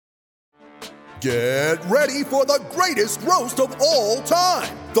Get ready for the greatest roast of all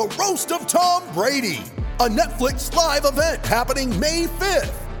time, the Roast of Tom Brady, a Netflix live event happening May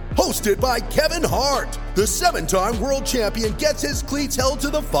 5th. Hosted by Kevin Hart, the 7-time world champion gets his cleats held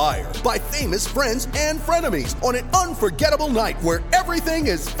to the fire by famous friends and frenemies on an unforgettable night where everything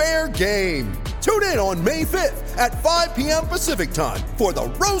is fair game. Tune in on May 5th at 5 p.m. Pacific time for the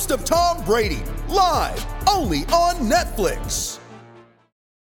Roast of Tom Brady, live only on Netflix.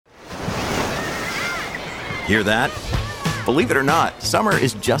 Hear that? Believe it or not, summer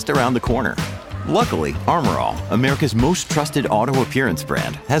is just around the corner. Luckily, Armor All, America's most trusted auto appearance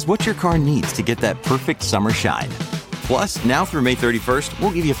brand, has what your car needs to get that perfect summer shine. Plus, now through May 31st,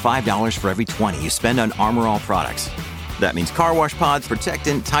 we'll give you $5 for every $20 you spend on Armor All products. That means car wash pods,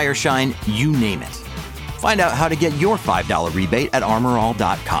 protectant, tire shine, you name it. Find out how to get your $5 rebate at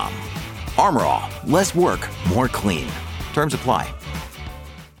armorall.com. Armor All, less work, more clean. Terms apply.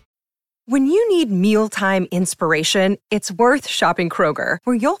 When you need mealtime inspiration, it's worth shopping Kroger,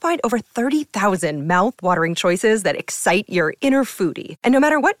 where you'll find over 30,000 mouth-watering choices that excite your inner foodie. And no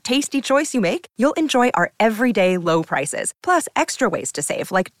matter what tasty choice you make, you'll enjoy our everyday low prices, plus extra ways to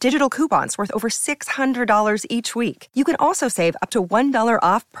save, like digital coupons worth over $600 each week. You can also save up to $1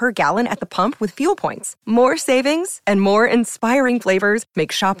 off per gallon at the pump with fuel points. More savings and more inspiring flavors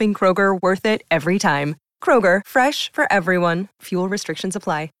make shopping Kroger worth it every time. Kroger, fresh for everyone. Fuel restrictions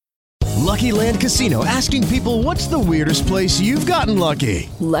apply. Lucky Land Casino, asking people, what's the weirdest place you've gotten lucky?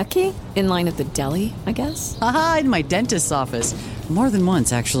 Lucky? In line at the deli, I guess? Aha, in my dentist's office. More than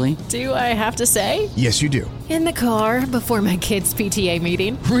once, actually. Do I have to say? Yes, you do. In the car before my kids' PTA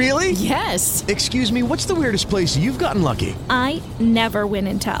meeting. Really? Yes. Excuse me, what's the weirdest place you've gotten lucky? I never win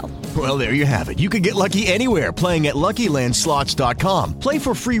and tell. Well, there you have it. You can get lucky anywhere, playing at LuckyLandSlots.com. Play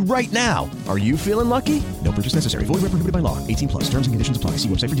for free right now. Are you feeling lucky? No purchase necessary. Void where prohibited by law. 18 plus. Terms and conditions apply. See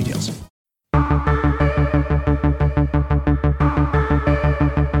website for details.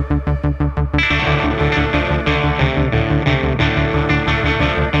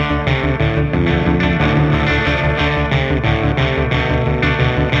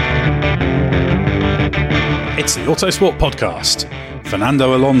 It's the Autosport Podcast.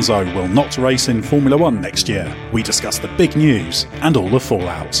 Fernando Alonso will not race in Formula One next year. We discuss the big news and all the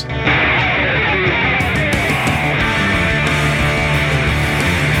fallout.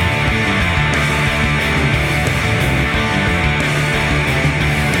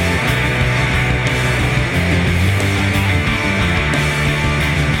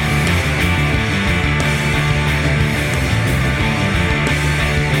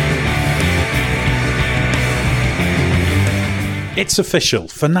 It's official.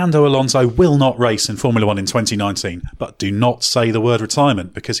 Fernando Alonso will not race in Formula One in 2019, but do not say the word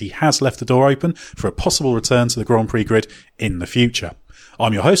retirement because he has left the door open for a possible return to the Grand Prix grid in the future.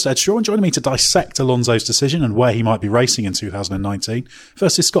 I'm your host, Ed Shaw, and joining me to dissect Alonso's decision and where he might be racing in 2019,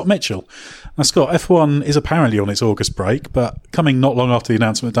 first is Scott Mitchell. Now, Scott, F1 is apparently on its August break, but coming not long after the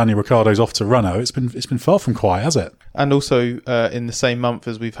announcement that Daniel Ricciardo's off to Renault, it's been far from quiet, has it? And also in the same month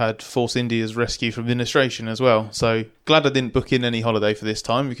as we've had Force India's rescue from administration as well. So glad I didn't book in any holiday for this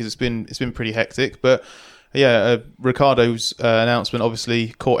time because it's been pretty hectic. But yeah, Ricciardo's announcement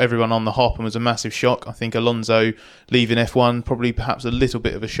obviously caught everyone on the hop and was a massive shock. I think Alonso leaving F1 probably perhaps a little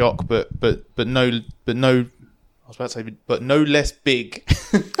bit of a shock, but no less big.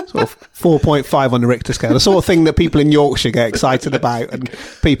 Sort of 4.5 on the Richter scale, the sort of thing that people in Yorkshire get excited about, and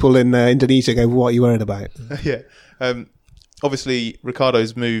people in Indonesia go, "What are you worried about?" Yeah. Obviously,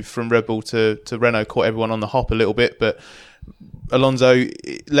 Ricciardo's move from Red Bull to Renault caught everyone on the hop a little bit, but Alonso,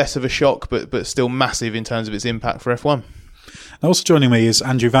 less of a shock, but still massive in terms of its impact for F1. Now, also joining me is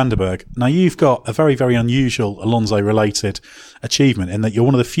Andrew Vanderberg. Now, you've got a very, very unusual Alonso-related achievement in that you're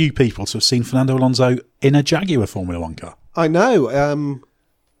one of the few people to have seen Fernando Alonso in a Jaguar Formula One car. I know.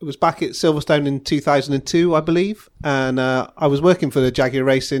 It was back at Silverstone in 2002, I believe. And I was working for the Jaguar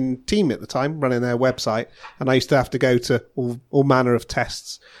Racing team at the time, running their website. And I used to have to go to all manner of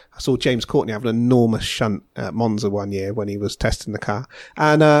tests. I saw James Courtney have an enormous shunt at Monza one year when he was testing the car.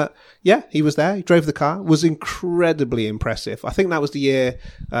 And yeah, he was there. He drove the car. Was incredibly impressive. I think that was the year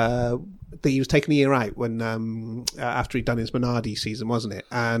that he was taking a year out when after he'd done his Minardi season, wasn't it?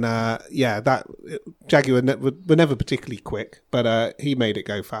 And yeah, that Jaguar were never particularly quick, but he made it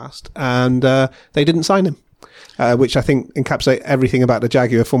go fast. And they didn't sign him. Which I think encapsulate everything about the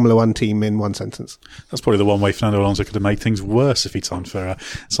Jaguar Formula One team in one sentence. That's probably the one way Fernando Alonso could have made things worse if he'd signed for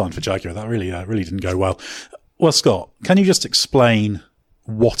Jaguar. That really didn't go well. Well, Scott, can you just explain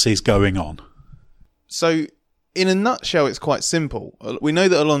what is going on? So, in a nutshell, it's quite simple. We know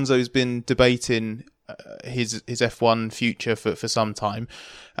that Alonso's been debating his F1 future for some time.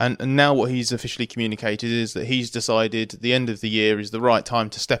 And now what he's officially communicated is that he's decided the end of the year is the right time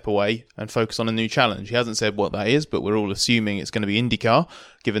to step away and focus on a new challenge. He hasn't said what that is, but we're all assuming it's going to be IndyCar,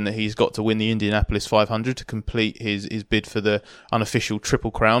 given that he's got to win the Indianapolis 500 to complete his bid for the unofficial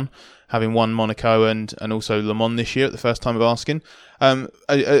Triple Crown, having won Monaco and also Le Mans this year at the first time of asking.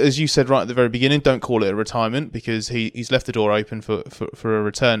 As you said right at the very beginning, don't call it a retirement because he's left the door open for a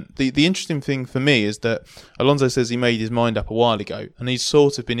return. The interesting thing for me is that Alonso says he made his mind up a while ago, and he's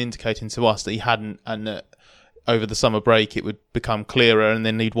sort of been indicating to us that he hadn't, and that over the summer break it would become clearer, and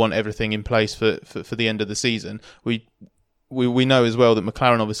then he'd want everything in place for the end of the season. We know as well that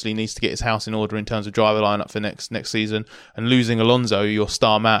McLaren obviously needs to get his house in order in terms of driver lineup for next season, and losing Alonso, your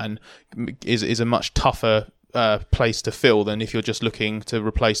star man, is a much tougher place to fill than if you're just looking to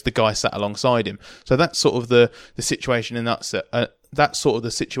replace the guy sat alongside him. So that's sort of the situation in that's sort of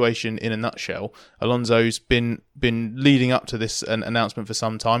the situation in a nutshell. Alonso's been leading up to this announcement for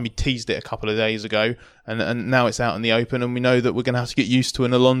some time. He teased it a couple of days ago, and now it's out in the open, and we know that we're going to have to get used to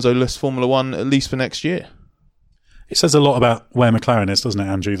an Alonso-less Formula One at least for next year. It says a lot about where McLaren is, doesn't it,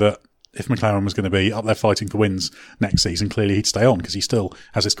 Andrew, that if McLaren was going to be up there fighting for wins next season, clearly he'd stay on because he still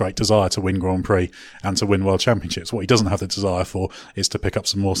has this great desire to win Grand Prix and to win World Championships. What he doesn't have the desire for is to pick up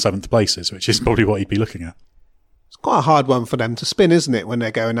some more 7th places, which is probably what he'd be looking at. It's quite a hard one for them to spin, isn't it, when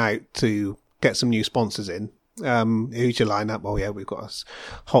they're going out to get some new sponsors in? Who's your lineup? Oh, yeah, we've got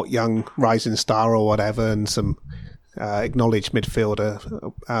a hot young rising star or whatever and some acknowledged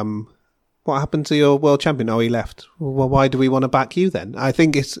midfielder. What happened to your world champion? Oh, he left. Well, why do we want to back you then? I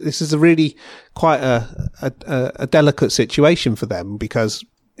think this is a really quite a delicate situation for them because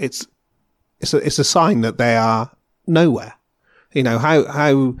it's a sign that they are nowhere. You know,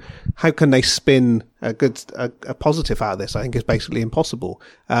 how can they spin a positive out of this? I think it's basically impossible.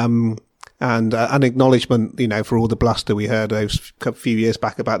 And an acknowledgement, you know, for all the bluster we heard those few years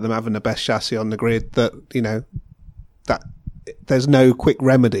back about them having the best chassis on the grid, that, you know, that there's no quick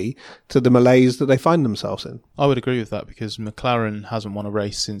remedy to the malaise that they find themselves in. I would agree with that because McLaren hasn't won a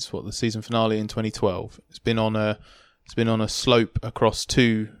race since the season finale in 2012. It's been on a slope across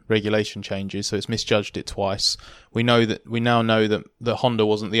 2 regulation changes, so it's misjudged it twice. We now know that the Honda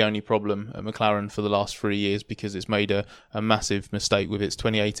wasn't the only problem at McLaren for the last 3 years because it's made a massive mistake with its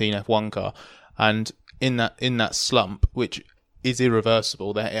 2018 F1 car, and in that slump, which is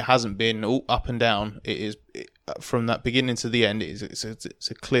irreversible, that it hasn't been all up and down. It is from that beginning to the end. It's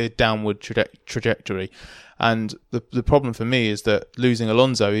a clear downward trajectory, and the problem for me is that losing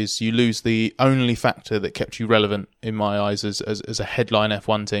Alonso is you lose the only factor that kept you relevant in my eyes as a headline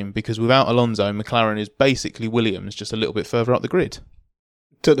F1 team, because without Alonso, McLaren is basically Williams, just a little bit further up the grid.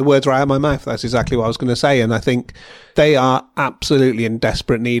 Took the words right out of my mouth. That's exactly what I was going to say, and I think they are absolutely in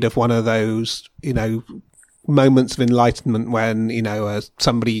desperate need of one of those, you know, moments of enlightenment when, you know,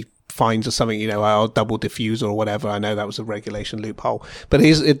 somebody finds something, you know, I'll double diffuser or whatever. I know that was a regulation loophole, but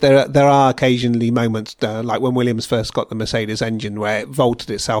there are occasionally moments like when Williams first got the Mercedes engine where it vaulted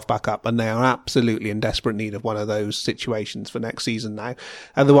itself back up, and they are absolutely in desperate need of one of those situations for next season now.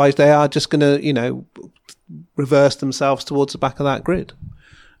 Otherwise they are just going to, you know, reverse themselves towards the back of that grid.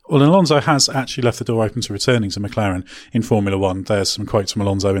 Well, Alonso has actually left the door open to returning to McLaren in Formula One. There's some quotes from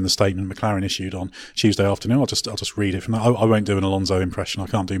Alonso in the statement McLaren issued on Tuesday afternoon. I'll just read it from that. I won't do an Alonso impression. I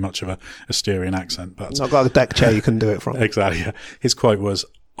can't do much of a Styrian accent, but I've got the deck chair you can do it from. Exactly. Yeah. His quote was,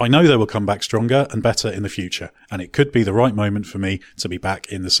 "I know they will come back stronger and better in the future, and it could be the right moment for me to be back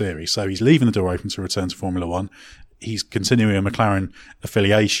in the series." So he's leaving the door open to return to Formula One. He's continuing a McLaren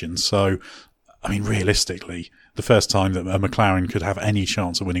affiliation. So, I mean, realistically, the first time that a McLaren could have any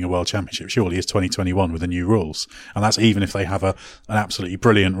chance of winning a world championship surely is 2021 with the new rules. And that's even if they have an absolutely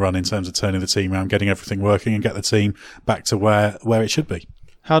brilliant run in terms of turning the team around, getting everything working and get the team back to where it should be.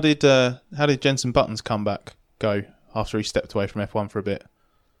 How did Jenson Button's comeback go after he stepped away from F1 for a bit?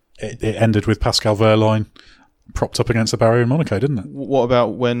 It ended with Pascal Wehrlein propped up against the barrier in Monaco, didn't it? What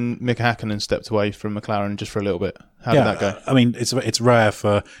about when Mika Hakkinen stepped away from McLaren just for a little bit? How did that go? I mean, it's rare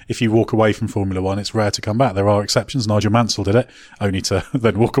if you walk away from Formula One, it's rare to come back. There are exceptions. Nigel Mansell did it, only to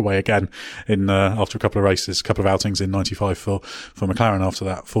then walk away again after a couple of races, a couple of outings in 95 for McLaren after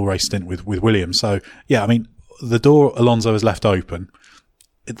that full race stint with Williams. So, yeah, I mean, the door Alonso has left open.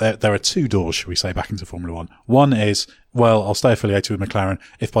 There are 2 doors, should we say, back into Formula One. One is, well, I'll stay affiliated with McLaren.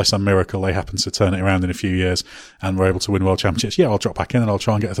 If by some miracle they happen to turn it around in a few years and we're able to win world championships, yeah, I'll drop back in and I'll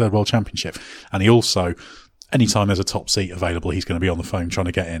try and get a 3rd world championship. And he also, anytime there's a top seat available, he's going to be on the phone trying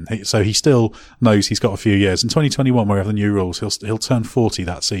to get in. So he still knows he's got a few years. In 2021, where we have the new rules, he'll turn 40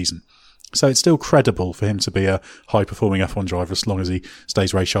 that season. So it's still credible for him to be a high-performing F1 driver as long as he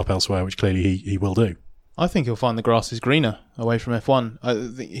stays race sharp elsewhere, which clearly he will do. I think he'll find the grass is greener away from F1. I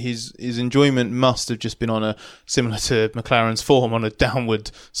think his enjoyment must have just been on a, similar to McLaren's form, on a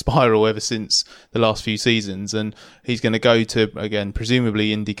downward spiral ever since the last few seasons. And he's going to go to, again,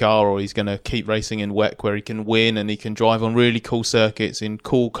 presumably IndyCar, or he's going to keep racing in WEC where he can win and he can drive on really cool circuits in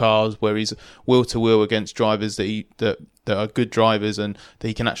cool cars where he's wheel to wheel against drivers that are good drivers and that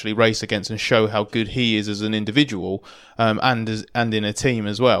he can actually race against and show how good he is as an individual, and in a team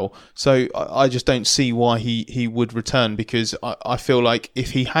as well. So I just don't see why he would return, because I feel like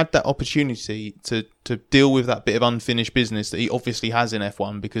if he had that opportunity to deal with that bit of unfinished business that he obviously has in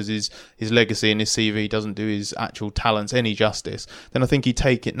F1, because his legacy and his CV doesn't do his actual talents any justice, then I think he'd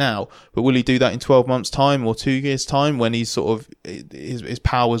take it now. But will he do that in 12 months' time or 2 years' time, when he's sort of his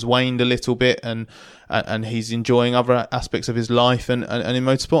power's waned a little bit and he's enjoying other aspects of his life and in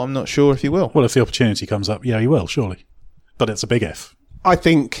motorsport? I'm not sure if he will. Well, if the opportunity comes up, yeah, he will, surely. But it's a big if. I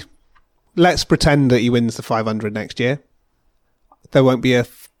think, let's pretend that he wins the 500 next year. There won't be a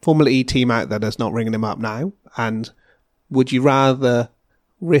Formula E team out there that's not ringing him up now. And would you rather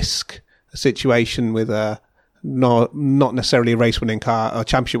risk a situation with a not necessarily a race-winning car, or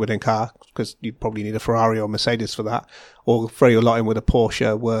championship-winning car, because you'd probably need a Ferrari or Mercedes for that, or throw your lot in with a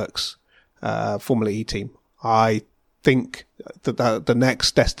Porsche Works Formula E team? I think that the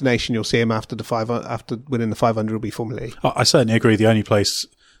next destination you'll see him after winning the 500 will be Formula E. I certainly agree. The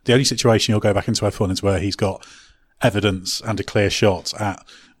only situation he'll go back into F1 is where he's got evidence and a clear shot at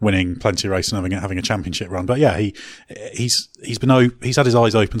winning plenty of races and having a championship run. But yeah, he's had his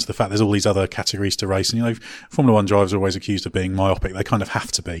eyes open to the fact there's all these other categories to race. And, Formula One drivers are always accused of being myopic. They kind of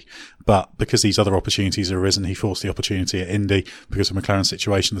have to be. But because these other opportunities have arisen, he forced the opportunity at Indy because of McLaren's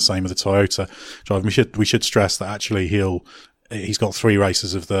situation, the same with the Toyota driver. We should stress that actually he's got 3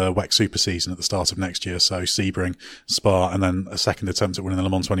 races of the WEC Super Season at the start of next year. So Sebring, Spa, and then a second attempt at winning the Le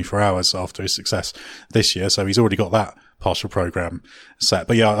Mans 24 Hours after his success this year. So he's already got that partial program set.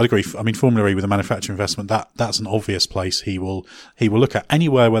 But yeah, I'd agree. I mean, Formula E with a manufacturer investment, that's an obvious place he will look at.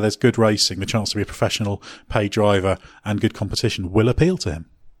 Anywhere where there's good racing, the chance to be a professional paid driver and good competition will appeal to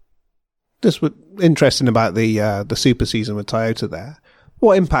him. Just interesting about the Super Season with Toyota there.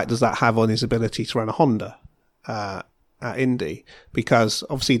 What impact does that have on his ability to run a Honda at Indy? Because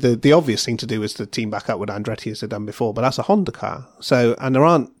obviously the obvious thing to do is to team back up with Andretti as they've done before, but that's a Honda car. So, and there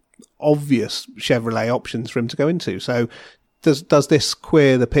aren't obvious Chevrolet options for him to go into. So does this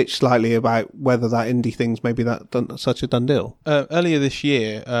queer the pitch slightly about whether that Indy thing's maybe such a done deal? Earlier this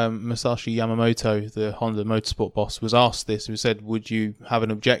year, Masashi Yamamoto, the Honda Motorsport boss, was asked this. He said, would you have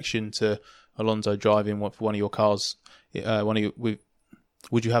an objection to Alonso driving for one of your cars,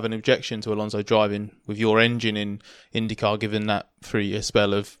 would you have an objection to Alonso driving with your engine in IndyCar, given that 3-year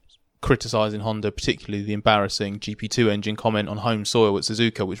spell of criticising Honda, particularly the embarrassing GP2 engine comment on home soil at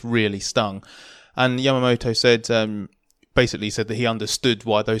Suzuka, which really stung? And Yamamoto basically said that he understood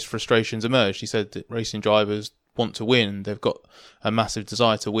why those frustrations emerged. He said that racing drivers want to win. They've got a massive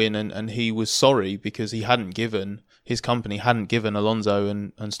desire to win, and he was sorry because his company hadn't given Alonso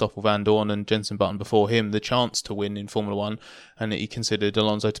and Stoffel Van Dorn and Jenson Button before him the chance to win in Formula One, and that he considered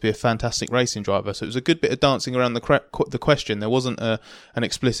Alonso to be a fantastic racing driver. So it was a good bit of dancing around the question. There wasn't an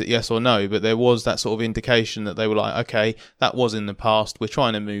explicit yes or no, but there was that sort of indication that they were like, okay, that was in the past, we're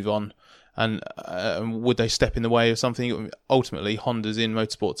trying to move on. And would they step in the way of something? Ultimately, Honda's in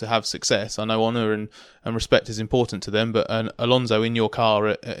motorsport to have success. I know honour and respect is important to them, but Alonso in your car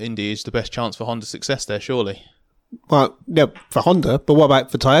at Indy is the best chance for Honda's success there, surely. Well, yeah, for Honda, but what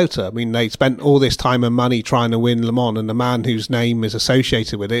about for Toyota? I mean, they spent all this time and money trying to win Le Mans, and the man whose name is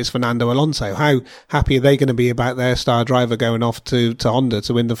associated with it is Fernando Alonso. How happy are they going to be about their star driver going off to Honda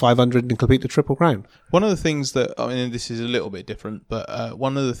to win the 500 and complete the Triple Crown? One of the things that, I mean, this is a little bit different, but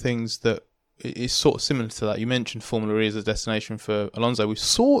one of the things that is sort of similar to that, you mentioned Formula E as a destination for Alonso. We've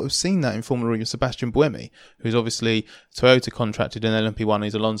sort of seen that in Formula E with Sebastian Buemi, who's obviously Toyota contracted in LMP1.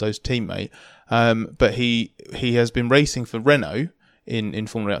 He's Alonso's teammate, but he has been racing for Renault in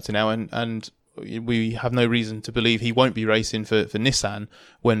Formula E up to now, and we have no reason to believe he won't be racing for Nissan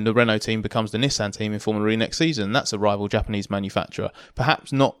when the Renault team becomes the Nissan team in Formula E next season. That's a rival Japanese manufacturer.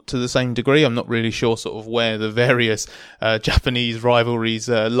 Perhaps not to the same degree. I'm not really sure sort of where the various Japanese rivalries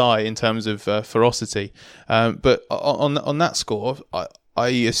lie in terms of ferocity. But on that score, I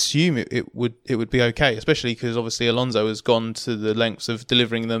assume it would be okay, especially because obviously Alonso has gone to the lengths of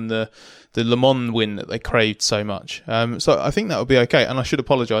delivering them the Le Mans win that they craved so much. So I think that would be okay. And I should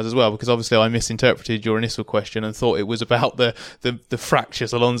apologise as well, because obviously I misinterpreted your initial question and thought it was about the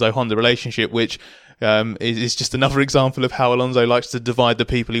fractious Alonso-Honda relationship, which is just another example of how Alonso likes to divide the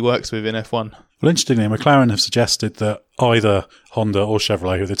people he works with in F1. Well, interestingly, McLaren have suggested that either Honda or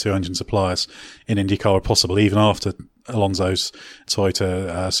Chevrolet, who are the two engine suppliers in IndyCar, are possible even after Alonso's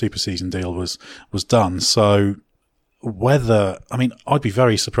Toyota Super Season deal was done. So I'd be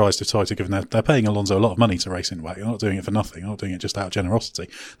very surprised if Toyota, given they're paying Alonso a lot of money to race in WEC, they're not doing it for nothing, they're not doing it just out of generosity,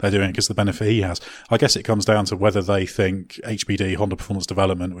 they're doing it because of the benefit he has. I guess it comes down to whether they think HPD, Honda Performance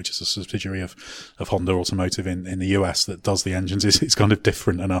Development, which is a subsidiary of Honda Automotive in the US that does the engines, is kind of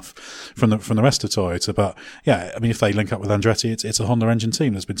different enough from the rest of Toyota. But yeah, I mean, if they link up with Andretti, it's a Honda engine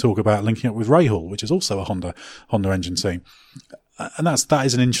team. There's been talk about linking up with Rahal, which is also a Honda engine team. And that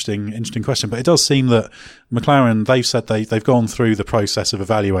is an interesting question. But it does seem that McLaren, they've said they've gone through the process of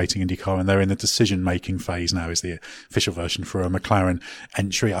evaluating IndyCar, and they're in the decision-making phase now, is the official version for a McLaren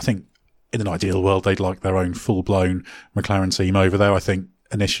entry. I think in an ideal world, they'd like their own full-blown McLaren team over there. I think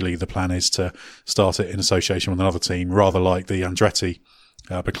initially the plan is to start it in association with another team, rather like the Andretti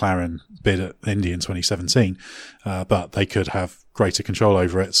McLaren bid at Indy in 2017, but they could have greater control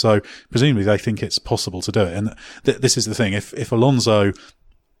over it. So presumably they think it's possible to do it. And this is the thing. If Alonso,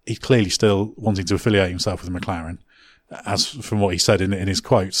 he's clearly still wanting to affiliate himself with McLaren, as from what he said in his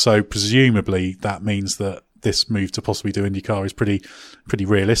quote. So presumably that means that this move to possibly do IndyCar is pretty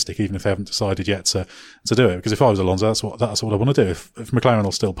realistic, even if they haven't decided yet to do it. Because if I was Alonso, that's what I want to do. If McLaren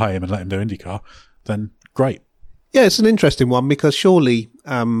will still pay him and let him do IndyCar, then great. Yeah, it's an interesting one, because surely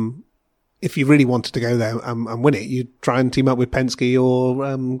if you really wanted to go there and win it, you'd try and team up with Penske or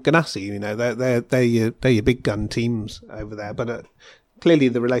Ganassi. You know, they're your big gun teams over there. But clearly,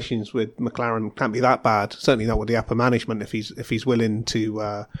 the relations with McLaren can't be that bad. Certainly not with the upper management. If he's willing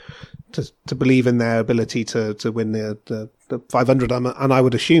to believe in their ability to win the 500, and I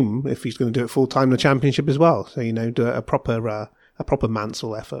would assume if he's going to do it full time, the championship as well. So do a proper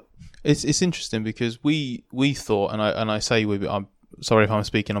Mansell effort. It's interesting because we thought, and I say I'm sorry if I'm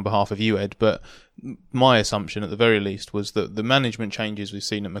speaking on behalf of you, Ed, but my assumption at the very least was that the management changes we've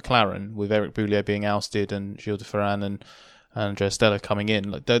seen at McLaren, with Eric Boullier being ousted and Gilles de Ferran and Andrea Stella coming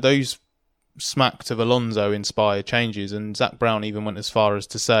in, those smacked of Alonso-inspired changes, and Zach Brown even went as far as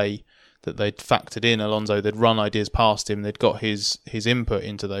to say that they'd factored in Alonso, they'd run ideas past him, they'd got his input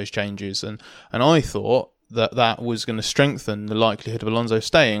into those changes, and I thought that was going to strengthen the likelihood of Alonso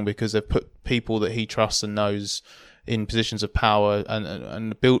staying, because they've put people that he trusts and knows in positions of power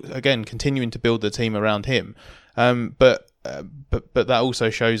and build, again, continuing to build the team around him. But that also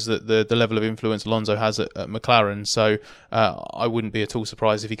shows that the level of influence Alonso has at McLaren. So I wouldn't be at all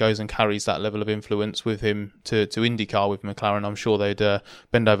surprised if he goes and carries that level of influence with him to IndyCar with McLaren. I'm sure they'd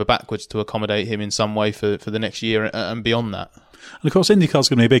bend over backwards to accommodate him in some way for the next year and beyond that. And of course, IndyCar's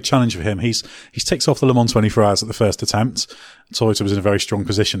going to be a big challenge for him. He's ticked off the Le Mans 24 Hours at the first attempt. Toyota was in a very strong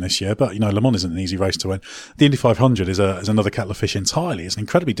position this year, but Le Mans isn't an easy race to win. The Indy 500 is another kettle of fish entirely. It's an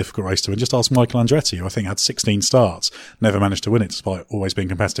incredibly difficult race to win. Just ask Michael Andretti, who I think had 16 starts, never managed to win it despite always being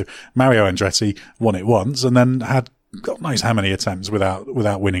competitive. Mario Andretti won it once and then had God knows how many attempts without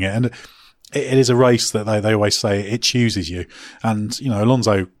winning it. And it is a race that they always say it chooses you. And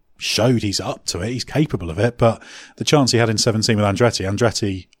Alonso showed he's up to it, he's capable of it, but the chance he had in 17 with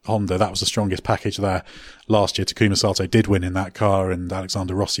Andretti Honda, that was the strongest package there last year. Takuma Sato did win in that car, and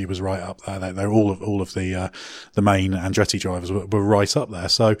Alexander Rossi was right up there. They're all of the main Andretti drivers were right up there.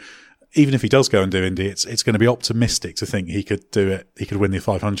 So even if he does go and do Indy, it's going to be optimistic to think he could do it. He could win the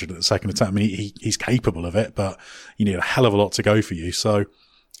 500 at the second attempt. I mean, he's capable of it, but you need a hell of a lot to go for you. So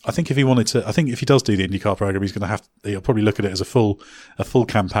I think if he does do the IndyCar program, he'll probably look at it as a full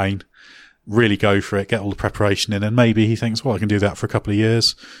campaign, really go for it, get all the preparation in, and maybe he thinks, well, I can do that for a couple of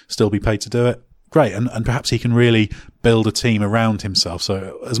years, still be paid to do it. Great. And perhaps he can really build a team around himself.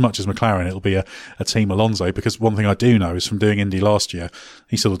 So as much as McLaren, it'll be a team Alonso, because one thing I do know is from doing Indy last year,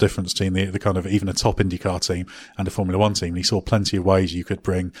 he saw the difference between the kind of even a top IndyCar team and a Formula One team. He saw plenty of ways you could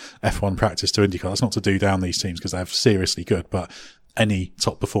bring F1 practice to IndyCar. That's not to do down these teams because they're seriously good, but any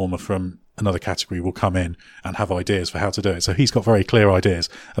top performer from another category will come in and have ideas for how to do it. So he's got very clear ideas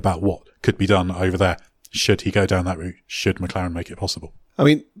about what could be done over there should he go down that route, should McLaren make it possible. I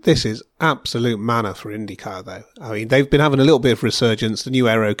mean, this is absolute manna for IndyCar, though. I mean, they've been having a little bit of resurgence. The new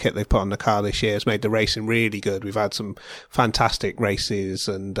aero kit they've put on the car this year has made the racing really good. We've had some fantastic races,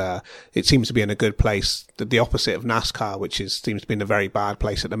 and it seems to be in a good place. The opposite of NASCAR, which seems to be in a very bad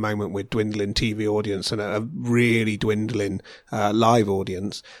place at the moment with dwindling TV audience and a really dwindling live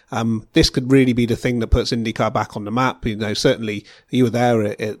audience. This could really be the thing that puts IndyCar back on the map. You know, certainly you were there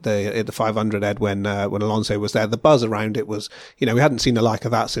at the 500, Ed, when Alonso was there. The buzz around it was, you know, we hadn't seen the like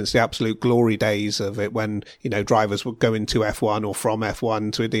of that since the absolute glory days of it, when, you know, drivers would go into F1 or from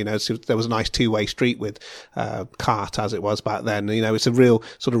F1 to, you know, so there was a nice two-way street with kart as it was back then. You know, it's a real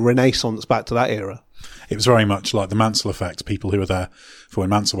sort of renaissance back to that era. It was very much like the Mansell effect. People who were there for when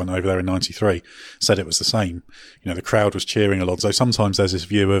Mansell went over there in 93 said it was the same. You know, the crowd was cheering Alonso. Sometimes there's this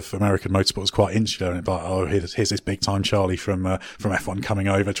view of American motorsport as quite insular, and it's like, oh, here's this big time Charlie from F1 coming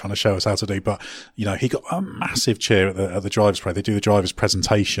over trying to show us how to do. But, you know, he got a massive cheer at the drivers' parade. They do the drivers'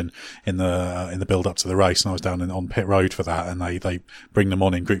 presentation in the build up to the race, and I was down on pit road for that, and they bring them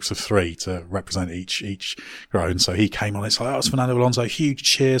on in groups of 3 to represent each row. And so he came on. It's like, oh, it's Fernando Alonso. Huge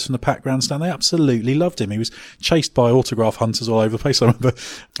cheers from the packed grandstand. They absolutely loved him. He was chased by autograph hunters all over the place. I remember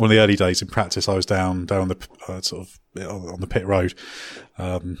one of the early days in practice, I was down on the on the pit road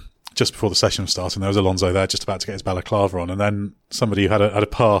just before the session was starting. There was Alonso there just about to get his balaclava on, and then somebody who had a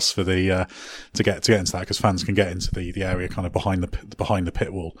pass for the to get into that, because fans can get into the area kind of behind the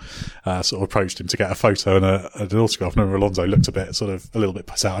pit wall, sort of approached him to get a photo and an autograph. And Alonso looked a little bit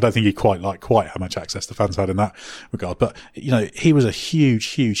put out. I don't think he quite how much access the fans had in that regard, but, you know, he was a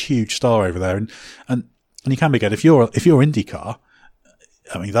huge star over there, and you can be good if you're IndyCar.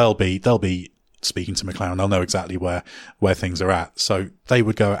 I mean, they'll be speaking to McLaren. They'll know exactly where things are at. So they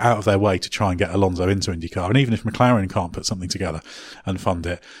would go out of their way to try and get Alonso into IndyCar. And even if McLaren can't put something together and fund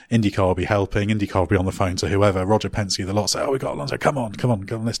it, IndyCar will be helping. IndyCar will be on the phone to whoever, Roger Penske, the lot, say, oh, we got Alonso. Come on.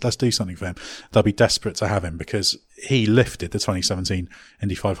 Let's do something for him. They'll be desperate to have him because he lifted the 2017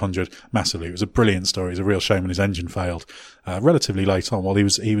 Indy 500 massively. It was a brilliant story. It was a real shame when his engine failed, relatively late on while he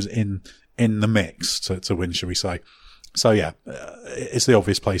was in the mix to win, shall we say. So yeah, it's the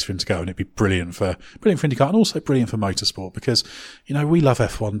obvious place for him to go, and it'd be brilliant for IndyCar, and also brilliant for motorsport, because, you know, we love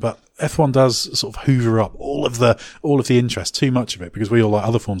F1, but F1 does sort of hoover up all of the interest, too much of it, because we all like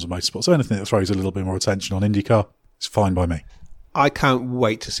other forms of motorsport. So anything that throws a little bit more attention on IndyCar is fine by me. I can't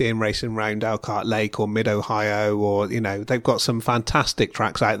wait to see him racing around Elkhart Lake or Mid-Ohio, or, you know, they've got some fantastic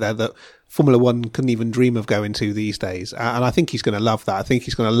tracks out there that Formula One couldn't even dream of going to these days. And I think he's going to love that. I think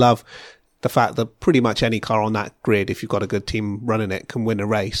he's going to love the fact that pretty much any car on that grid, if you've got a good team running it, can win a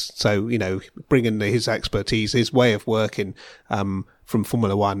race. So, you know, bringing his expertise, his way of working, from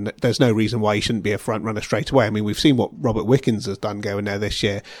Formula One, there's no reason why he shouldn't be a front runner straight away. I mean, we've seen what Robert Wickens has done going there this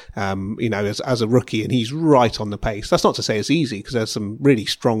year, you know, as a rookie, and he's right on the pace. That's not to say it's easy, because there's some really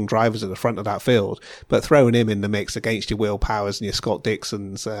strong drivers at the front of that field, but throwing him in the mix against your Will Powers and your Scott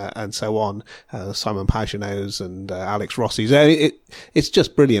Dixons, and so on, Simon Pagino's and Alex Rossi's, it's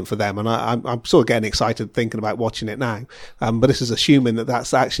just brilliant for them. And I'm sort of getting excited thinking about watching it now. But this is assuming that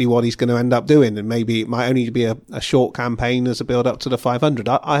that's actually what he's going to end up doing, and maybe it might only be a short campaign as a build up to the 500.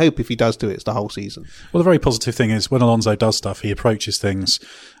 I hope if he does do it, it's the whole season. Well, the very positive thing is when Alonso does stuff, he approaches things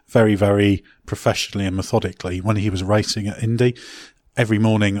very, very professionally and methodically. When he was racing at Indy, every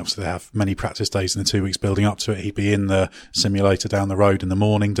morning, obviously they have many practice days in the 2 weeks building up to it, he'd be in the simulator down the road in the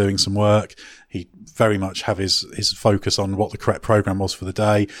morning doing some work. He'd very much have his focus on what the correct program was for the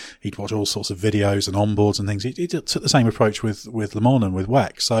day. He'd watch all sorts of videos and onboards and things. He took the same approach with Le Mans and with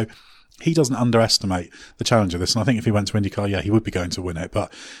WEC. So he doesn't underestimate the challenge of this. And I think if he went to IndyCar, yeah, he would be going to win it,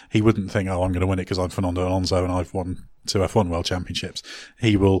 but he wouldn't think, oh, I'm going to win it because I'm Fernando Alonso and I've won 2 F1 World Championships.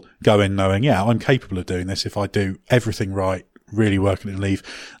 He will go in knowing, yeah, I'm capable of doing this if I do everything right, really work and leave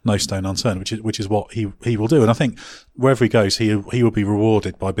no stone unturned, which is what he will do. And I think wherever he goes, he will be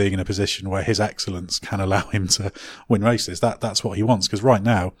rewarded by being in a position where his excellence can allow him to win races. That's what he wants, because right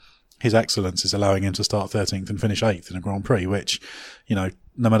now, his excellence is allowing him to start 13th and finish 8th in a Grand Prix, which, you know,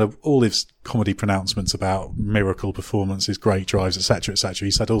 no matter all his comedy pronouncements about miracle performances, great drives, etc.,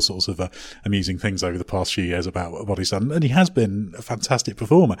 he's said all sorts of amusing things over the past few years about what he's done, and he has been a fantastic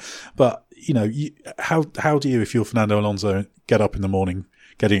performer. But, you know, how do you, if you're Fernando Alonso, get up in the morning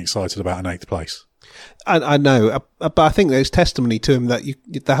getting excited about an 8th place? I know, but I think there's testimony to him that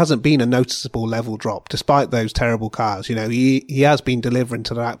there hasn't been a noticeable level drop despite those terrible cars. You know, he has been delivering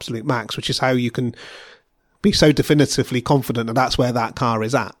to the absolute max, which is how you can be so definitively confident that that's where that car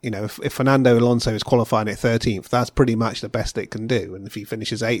is at. If Fernando Alonso is qualifying at 13th, that's pretty much the best it can do. And if he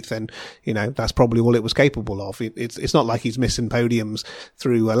finishes 8th, then, that's probably all it was capable of. It's not like he's missing podiums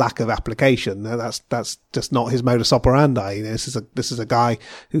through a lack of application. That's just not his modus operandi. This is a guy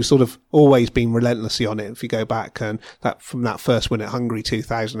who's sort of always been relentlessly on it. If you go back and from that first win at Hungary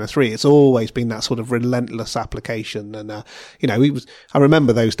 2003, it's always been that sort of relentless application. And, I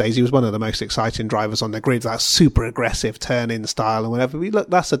remember those days, he was one of the most exciting drivers on the grid. That super aggressive turn-in style and whatever.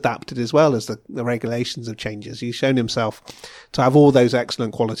 That's adapted as well as the regulations have changed. He's shown himself to have all those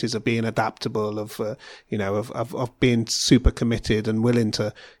excellent qualities of being adaptable, of being super committed and willing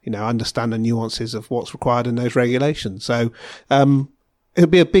to, understand the nuances of what's required in those regulations. So, it'll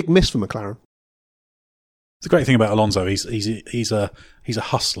be a big miss for McLaren. The great thing about Alonso, he's a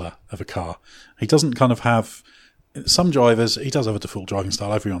hustler of a car. He doesn't kind of have. Some drivers, he does have a default driving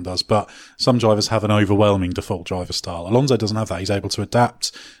style, everyone does, but some drivers have an overwhelming default driver style. Alonso doesn't have that. He's able to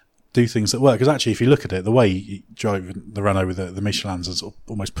adapt, do things that work. Because actually, if you look at it, the way he drove the Renault with the Michelins as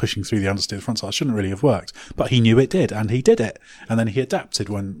almost pushing through the understeer, the front side, shouldn't really have worked. But he knew it did, and he did it. And then he adapted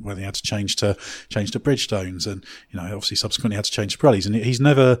when he had to change to Bridgestones, and obviously subsequently had to change to Pirellis. And he's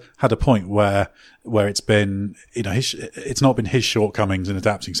never had a point where it's been, it's not been his shortcomings in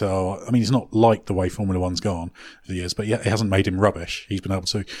adapting. So it's not like the way Formula One's gone for the years, but yet it hasn't made him rubbish. He's been able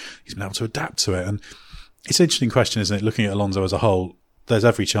to adapt to it, and it's an interesting question, isn't it? Looking at Alonso as a whole. There's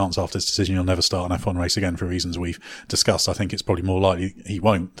every chance after this decision he'll never start an F1 race again for reasons we've discussed. I think it's probably more likely he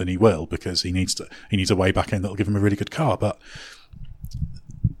won't than he will, because he needs a way back in that'll give him a really good car. But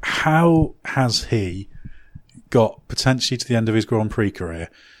how has he got potentially to the end of his Grand Prix career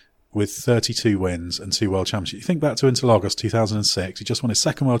with 32 wins and 2 World Championships? You think back to Interlagos 2006, he just won his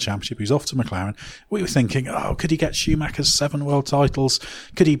second World Championship, he was off to McLaren. We were thinking, could he get Schumacher's 7 world titles?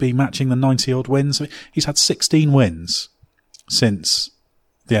 Could he be matching the 90-odd wins? He's had 16 wins since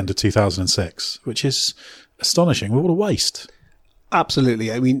the end of 2006, which is astonishing. What a waste. Absolutely.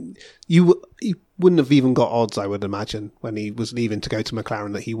 You wouldn't have even got odds, I would imagine, when he was leaving to go to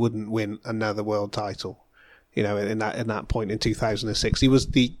McLaren, that he wouldn't win another world title. In that point in 2006, he was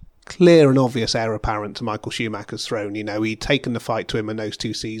the clear and obvious heir apparent to Michael Schumacher's throne. He'd taken the fight to him in those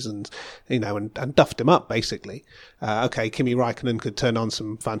 2 seasons, and duffed him up, basically. Kimi Räikkönen could turn on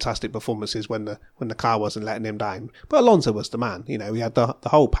some fantastic performances when the car wasn't letting him down. But Alonso was the man. He had the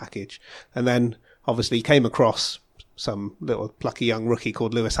whole package. And then, obviously, he came across some little plucky young rookie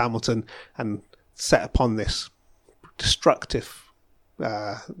called Lewis Hamilton and set upon this destructive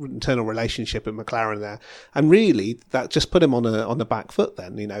internal relationship in McLaren there, and really that just put him on the back foot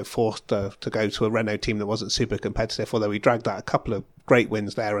then, forced to go to a Renault team that wasn't super competitive, although he dragged out a couple of great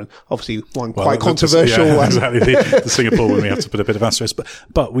wins there, and obviously one quite controversial one. Exactly, the Singapore one we have to put a bit of asterisk,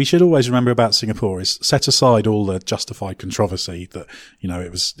 but we should always remember about Singapore is, set aside all the justified controversy that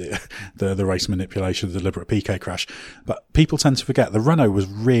it was the race manipulation, the deliberate Piquet crash, but people tend to forget the Renault was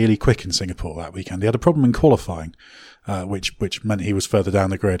really quick in Singapore that weekend. They had a problem in qualifying, which meant he was further down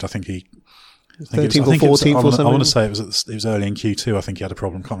the grid. I think 13th or 14th or something. I want to say it was early in Q2. I think he had a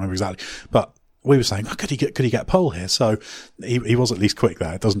problem. Can't remember exactly, but we were saying, could he get pole here? So he was at least quick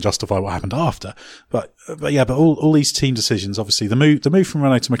there. It doesn't justify what happened after, but all these team decisions, obviously the move from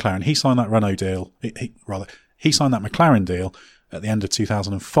Renault to McLaren. He signed that Renault deal. He signed that McLaren deal at the end of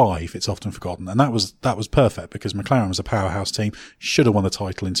 2005. It's often forgotten. And that was perfect, because McLaren was a powerhouse team, should have won the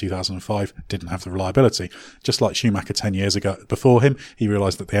title in 2005, didn't have the reliability. Just like Schumacher 10 years ago, before him, he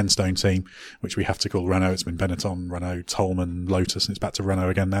realised that the Enstone team, which we have to call Renault, it's been Benetton, Renault, Tolman, Lotus, and it's back to Renault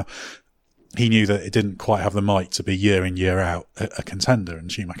again now. He knew that it didn't quite have the might to be year in, year out a contender. And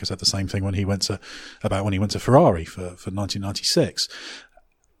Schumacher said the same thing when he went to Ferrari for 1996.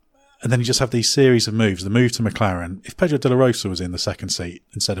 And then you just have these series of moves. The move to McLaren. If Pedro de la Rosa was in the second seat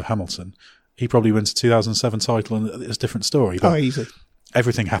instead of Hamilton, he probably wins a 2007 title, and it's a different story. But easy.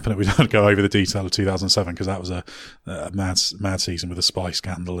 Everything happened. We don't go over the detail of 2007 because that was a mad season with the spy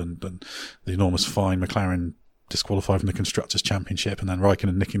scandal and the enormous fine. McLaren disqualified from the Constructors' Championship, and then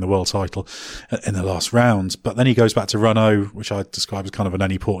Raikkonen nicking the world title in the last round. But then he goes back to Renault, which I describe as kind of an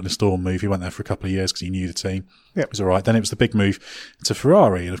any port in a storm move. He went there for a couple of years because he knew the team. Yep. It was all right. Then it was the big move to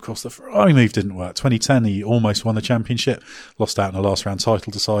Ferrari, and of course the Ferrari move didn't work. 2010, he almost won the championship, lost out in a last round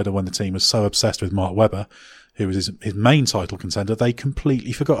title decider when the team was so obsessed with Mark Webber, who was his main title contender. They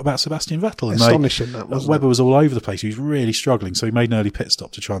completely forgot about Sebastian Vettel. And astonishing, that wasn't Webber was all over the place. He was really struggling, so he made an early pit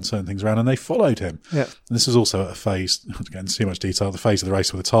stop to try and turn things around, and they followed him. Yeah. And this was also at a phase, not to get into too much detail, the phase of the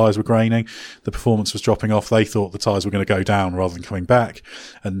race where the tyres were graining, the performance was dropping off. They thought the tyres were going to go down rather than coming back.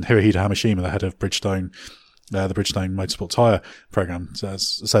 And Hirohito Hamashima, the head of Bridgestone the Bridgestone Motorsport tyre programme,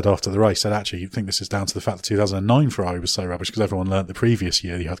 said after the race, said actually you think this is down to the fact that 2009 Ferrari was so rubbish because everyone learnt the previous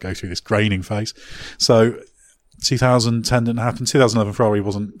year you had to go through this graining phase. So 2010 didn't happen. 2011 Ferrari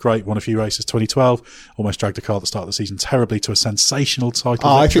wasn't great, won a few races. 2012 almost dragged a car at the start of the season terribly to a sensational title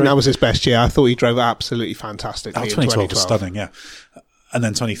victory. I think that was his best year. I thought he drove absolutely fantastically. 2012 was stunning, yeah. And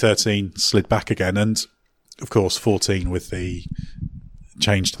then 2013 slid back again, and of course 14 with the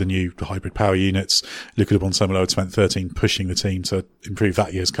change to the new hybrid power units. Luca Le Bon Somolo had spent 13 pushing the team to improve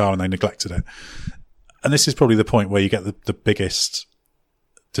that year's car, and they neglected it. And this is probably the point where you get the biggest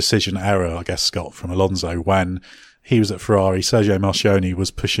decision error, I guess, Scott, from Alonso. When he was at Ferrari, Sergio Marchionne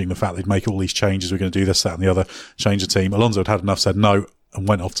was pushing the fact they'd make all these changes, we're going to do this, that and the other, change the team. Alonso had had enough, said no, and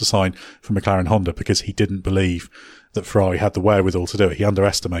went off to sign for McLaren Honda because he didn't believe that Ferrari had the wherewithal to do it. He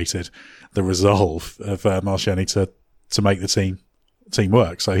underestimated the resolve of Marchionne to make the team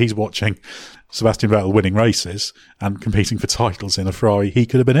work. So he's watching Sebastian Vettel winning races and competing for titles in a Ferrari he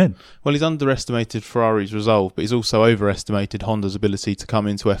could have been in. Well, he's underestimated Ferrari's resolve, but he's also overestimated Honda's ability to come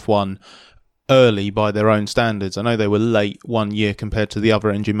into F1 early by their own standards. I know they were late 1 year compared to the other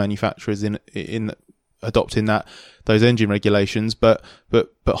engine manufacturers in adopting those engine regulations, but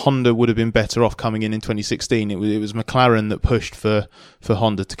Honda would have been better off coming in 2016. It was McLaren that pushed for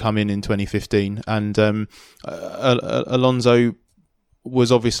Honda to come in 2015, and Alonso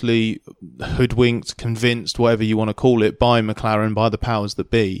was obviously hoodwinked, convinced, whatever you want to call it, by McLaren, by the powers that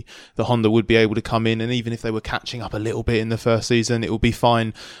be, that Honda would be able to come in, and even if they were catching up a little bit in the first season, it would be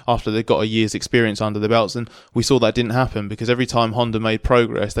fine after they got a year's experience under their belts. And we saw that didn't happen, because every time Honda made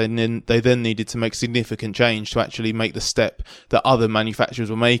progress, they then needed to make significant change to actually make the step that other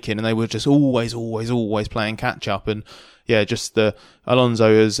manufacturers were making, and they were just always playing catch up. And yeah, just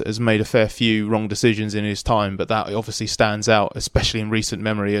Alonso has made a fair few wrong decisions in his time, but that obviously stands out, especially in recent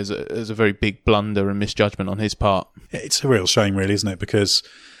memory, as a very big blunder and misjudgment on his part. It's a real shame, really, isn't it? Because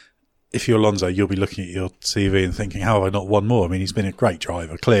if you're Alonso, you'll be looking at your CV and thinking, how have I not won more? I mean, he's been a great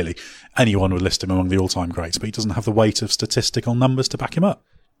driver, clearly. Anyone would list him among the all-time greats, but he doesn't have the weight of statistical numbers to back him up.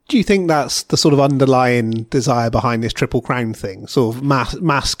 Do you think that's the sort of underlying desire behind this Triple Crown thing, sort of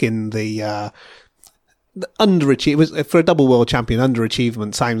masking the underachievement? For a double world champion,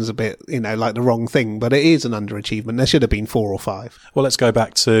 underachievement sounds a bit, like the wrong thing, but it is an underachievement. There should have been 4 or 5. Well, let's go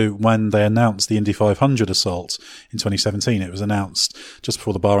back to when they announced the Indy 500 assault in 2017. It was announced just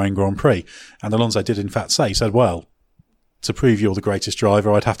before the Bahrain Grand Prix, and Alonso did in fact say, he said, well, to prove you're the greatest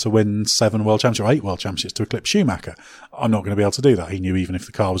driver, I'd have to win 7 world championships or 8 world championships to eclipse Schumacher. I'm not going to be able to do that. He knew even if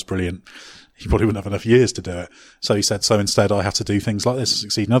the car was brilliant, he probably wouldn't have enough years to do it. So he said, so instead I have to do things like this to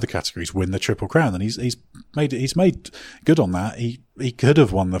succeed in other categories, win the Triple Crown. And he's made good on that. He could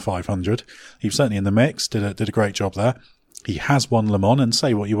have won the 500. He was certainly in the mix, did a great job there. He has won Le Mans, and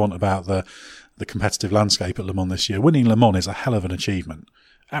say what you want about the competitive landscape at Le Mans this year. Winning Le Mans is a hell of an achievement.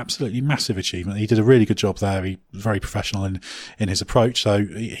 Absolutely massive achievement. He did a really good job there. He was very professional in his approach. So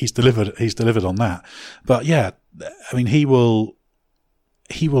he's delivered on that. But yeah, I mean, he will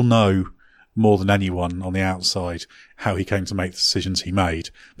know more than anyone on the outside how he came to make the decisions he made,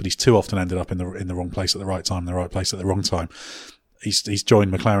 but he's too often ended up in the wrong place at the right time, the right place at the wrong time. He's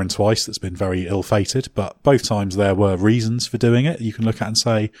joined McLaren twice. That's been very ill-fated, but both times there were reasons for doing it. You can look at and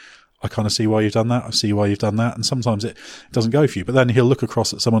say, I kind of see why you've done that. I see why you've done that. And sometimes it doesn't go for you. But then he'll look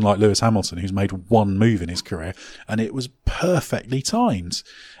across at someone like Lewis Hamilton, who's made one move in his career, and it was perfectly timed.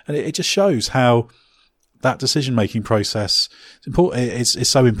 And it just shows how that decision-making process is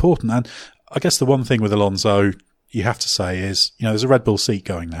so important. And I guess the one thing with Alonso you have to say is, there's a Red Bull seat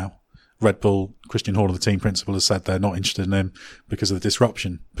going now. Red Bull, Christian Horner, the team principal, has said they're not interested in him because of the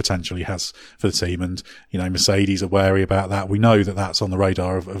disruption potential he has for the team. And, Mercedes are wary about that. We know that that's on the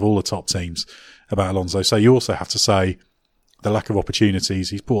radar of all the top teams about Alonso. So you also have to say the lack of opportunities,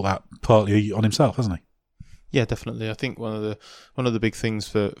 he's brought that partly on himself, hasn't he? Yeah, definitely. I think one of the big things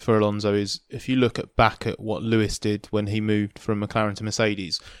for Alonso is, if you look back at what Lewis did when he moved from McLaren to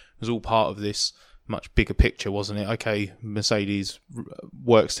Mercedes, it was all part of this much bigger picture, wasn't it? Okay, Mercedes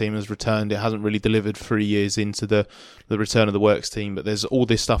works team has returned. It hasn't really delivered 3 years into the return of the works team, but there's all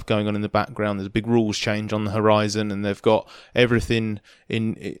this stuff going on in the background. There's a big rules change on the horizon, and they've got everything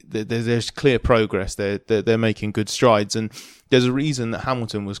in. There's clear progress. They're making good strides, and there's a reason that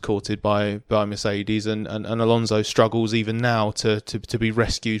Hamilton was courted by Mercedes, and Alonso struggles even now to be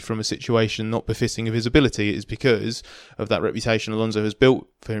rescued from a situation not befitting of his ability. It is because of that reputation Alonso has built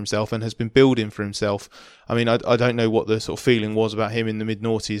for himself and has been building for himself. I mean, I don't know what the sort of feeling was about him in the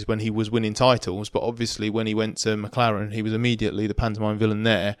mid-noughties when he was winning titles, but obviously when he went to McLaren, he was immediately the pantomime villain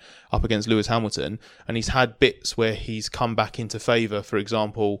there up against Lewis Hamilton, and he's had bits where he's come back into favour. For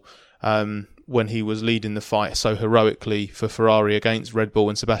example, when he was leading the fight so heroically for Ferrari against Red Bull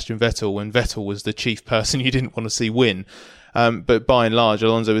and Sebastian Vettel, when Vettel was the chief person you didn't want to see win. But by and large,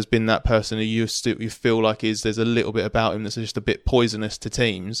 Alonso has been that person who you feel like there's a little bit about him that's just a bit poisonous to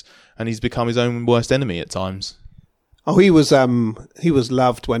teams, and he's become his own worst enemy at times. Oh, he was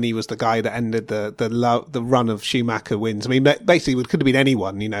loved when he was the guy that ended the run of Schumacher wins. I mean, basically, it could have been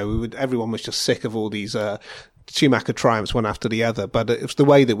anyone. Everyone was just sick of all these Schumacher triumphs one after the other. But it was the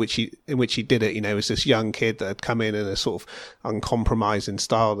way in which he did it. It was this young kid that had come in a sort of uncompromising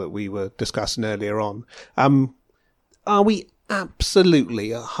style that we were discussing earlier on. Are we absolutely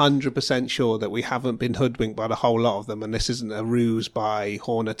 100% sure that we haven't been hoodwinked by the whole lot of them, and this isn't a ruse by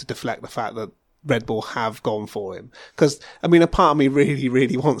Horner to deflect the fact that Red Bull have gone for him? Because, I mean, a part of me really,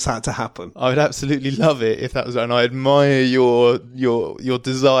 really wants that to happen. I would absolutely love it if that was, and I admire your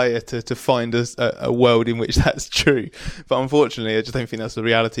desire to find a world in which that's true. But unfortunately, I just don't think that's the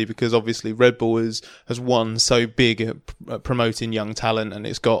reality, because obviously Red Bull has won so big at promoting young talent, and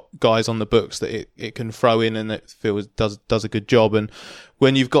it's got guys on the books that it can throw in and it feels does a good job. And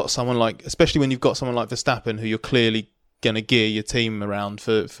when you've got someone like, especially when you've got someone like Verstappen, who you're clearly going to gear your team around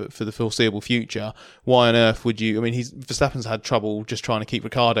for the foreseeable future, why on earth would you? I mean, Verstappen's had trouble just trying to keep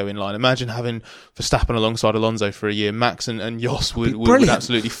Ricciardo in line. Imagine having Verstappen alongside Alonso for a year. Max and Jos would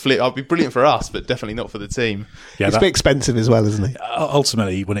absolutely flip. It'd be brilliant for us, but definitely not for the team. Yeah, it's a bit expensive as well, isn't it?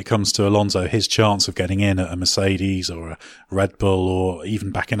 Ultimately, when it comes to Alonso, his chance of getting in at a Mercedes or a Red Bull or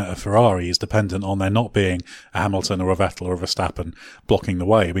even back in at a Ferrari is dependent on there not being a Hamilton or a Vettel or a Verstappen blocking the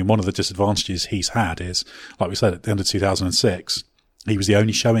way. I mean, one of the disadvantages he's had is, like we said, at the end of 2006, he was the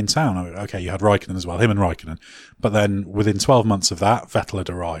only show in town. Okay, you had Raikkonen as well, him and Raikkonen. But then within 12 months of that, Vettel had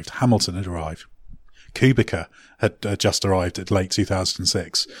arrived, Hamilton had arrived, Kubica had just arrived at late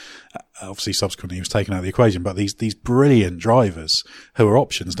 2006. Obviously, subsequently, he was taken out of the equation. But these brilliant drivers who are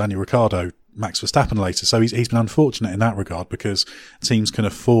options, Daniel Ricciardo, Max Verstappen later. So he's been unfortunate in that regard, because teams can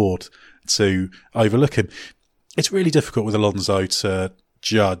afford to overlook him. It's really difficult with Alonso to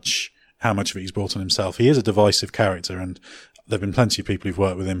judge how much of it he's brought on himself. He is a divisive character, and there have been plenty of people who've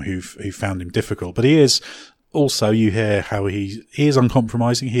worked with him who've found him difficult. But he is also, you hear how he is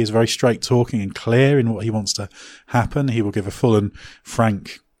uncompromising. He is very straight talking and clear in what he wants to happen. He will give a full and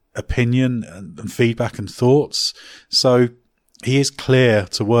frank opinion and feedback and thoughts. So he is clear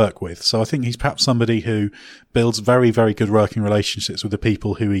to work with. So I think he's perhaps somebody who builds very, very good working relationships with the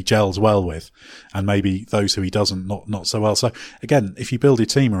people who he gels well with, and maybe those who he doesn't, not so well. So again, if you build your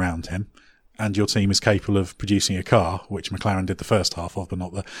team around him, and your team is capable of producing a car, which McLaren did the first half of, but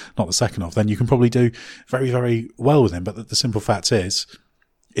not the second half, then you can probably do very, very well with him. But the simple fact is,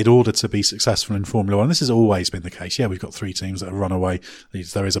 in order to be successful in Formula One, this has always been the case. Yeah, we've got 3 teams that have run away.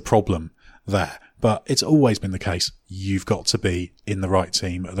 There is a problem there, but it's always been the case. You've got to be in the right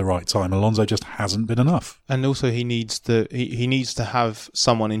team at the right time. Alonso just hasn't been enough. And also he needs to have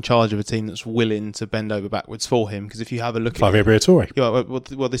someone in charge of a team that's willing to bend over backwards for him. Because if you have a look Flavio Briatore. Yeah,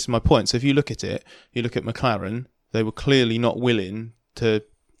 well, this is my point. So if you look at it, you look at McLaren, they were clearly not willing to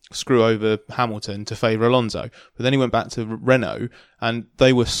screw over Hamilton to favour Alonso. But then he went back to Renault, and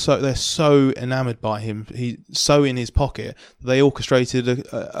they're so enamoured by him. He's so in his pocket. They orchestrated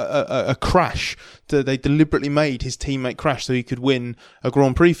a crash. They deliberately made his teammate crash so he could win a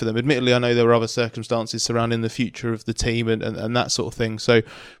Grand Prix for them. Admittedly, I know there were other circumstances surrounding the future of the team and that sort of thing. So,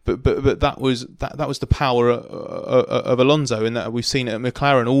 but that was the power of Alonso, and that we've seen it at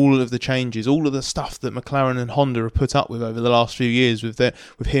McLaren. All of the changes, all of the stuff that McLaren and Honda have put up with over the last few years, with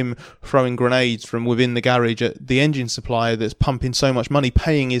him throwing grenades from within the garage at the engine supplier that's pumping so much money,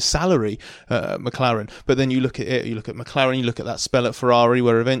 paying his salary at McLaren. But then you look at McLaren, you look at that spell at Ferrari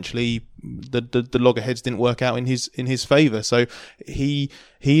where eventually the loggerheads didn't work out in his favour. So he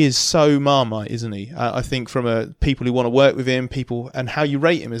is so Marmite, isn't he? I think from people who want to work with him, people, and how you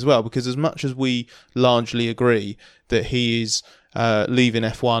rate him as well, because as much as we largely agree that he is leaving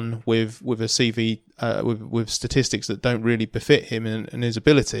F1 with a CV with statistics that don't really befit him and his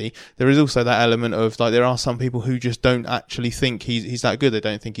ability, there is also that element of, like, there are some people who just don't actually think he's that good. They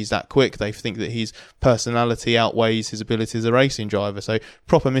don't think he's that quick. They think that his personality outweighs his ability as a racing driver. So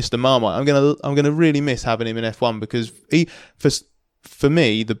proper Mr. Marmite. I'm gonna really miss having him in F1, because for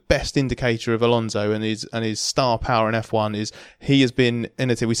me, the best indicator of Alonso and his star power in F1 is he has been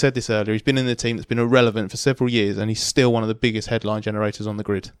in a team. We said this earlier. He's been in a team that's been irrelevant for several years, and he's still one of the biggest headline generators on the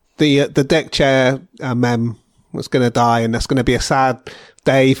grid. The deck chair mem was going to die, and that's going to be a sad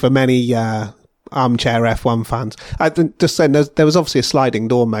day for many armchair F1 fans. I think just saying there was obviously a sliding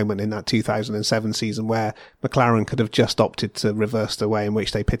door moment in that 2007 season where McLaren could have just opted to reverse the way in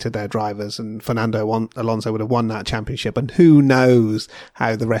which they pitted their drivers, and Fernando Alonso would have won that championship. And who knows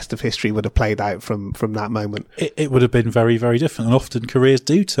how the rest of history would have played out from that moment. It would have been very, very different. And often careers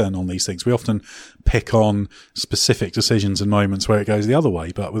do turn on these things. We often pick on specific decisions and moments where it goes the other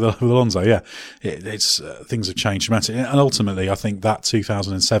way. But with Alonso, yeah, it's things have changed dramatically. And ultimately, I think that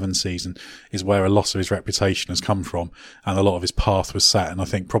 2007 season is where a lot of his reputation has come from, and a lot of his path was set. And I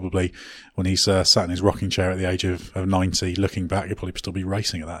think probably when he's sat in his rocking chair at the age of 90, looking back, he'll probably still be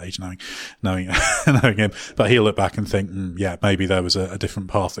racing at that age, knowing him. But he'll look back and think, yeah, maybe there was a different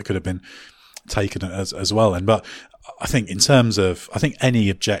path that could have been taken as well. But I think in terms of, I think any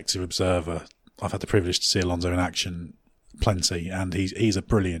objective observer, I've had the privilege to see Alonso in action plenty, and he's a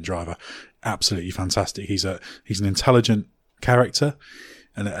brilliant driver, absolutely fantastic. He's an intelligent character,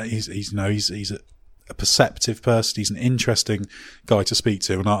 and he's a perceptive person. He's an interesting guy to speak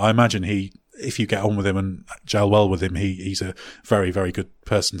to, and I imagine if you get on with him and gel well with him, he's a very, very good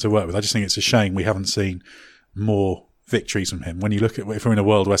person to work with. I just think it's a shame we haven't seen more victories from him. When you look at, if we're in a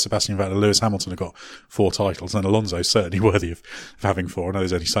world where Sebastian Vettel and Lewis Hamilton have got 4 titles, then Alonso's certainly worthy of having 4. I know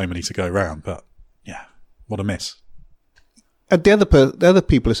there's only so many to go round, but yeah, what a miss. The other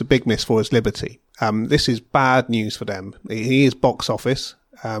people it's a big miss for is Liberty. This is bad news for them. He is box office,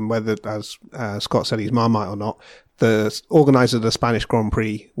 whether, as Scott said, he's Marmite or not. The organiser of the Spanish Grand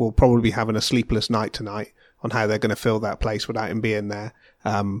Prix will probably be having a sleepless night tonight on how they're going to fill that place without him being there.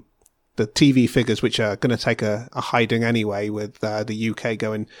 The TV figures, which are going to take a hiding anyway, with the UK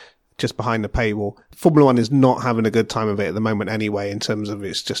going just behind the paywall. Formula One is not having a good time of it at the moment anyway, in terms of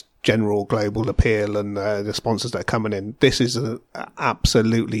its just general global appeal and the sponsors that are coming in. This is an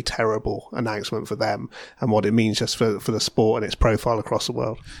absolutely terrible announcement for them and what it means just for the sport and its profile across the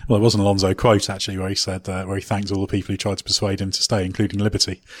world. Well, it was an Alonso quote actually where he said, where he thanked all the people who tried to persuade him to stay, including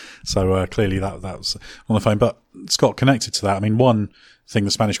Liberty. So clearly that was on the phone. But Scott, connected to that, I mean, one thing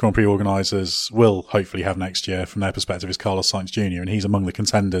the Spanish Grand Prix organisers will hopefully have next year from their perspective is Carlos Sainz Jr., and he's among the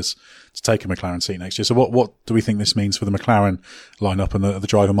contenders to take a McLaren seat next year. So what do we think this means for the McLaren lineup and the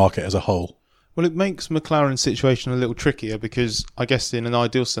driver market as a whole? Well, it makes McLaren's situation a little trickier, because I guess in an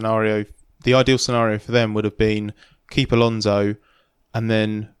ideal scenario, the ideal scenario for them would have been keep Alonso and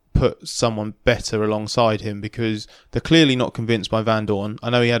then put someone better alongside him, because they're clearly not convinced by Van Dorn. I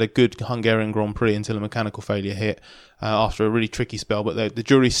know he had a good Hungarian Grand Prix until a mechanical failure hit after a really tricky spell, but the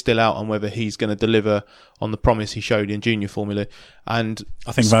jury's still out on whether he's going to deliver on the promise he showed in junior formula. And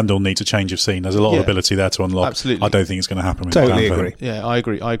I think Van Dorn needs a change of scene. There's a lot of ability there to unlock. Absolutely. I don't think it's going to happen with Totally agree. Yeah, I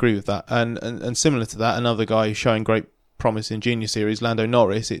agree with that. And similar to that, another guy who's showing great promise in junior series, Lando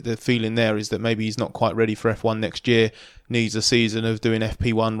Norris, the feeling there is that maybe he's not quite ready for F1 next year, needs a season of doing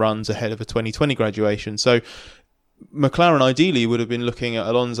FP1 runs ahead of a 2020 graduation. So McLaren ideally would have been looking at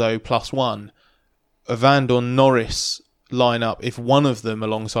Alonso +1. A Van Dorn Norris lineup, if one of them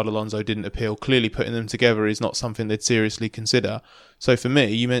alongside Alonso didn't appeal, clearly putting them together is not something they'd seriously consider. So for me,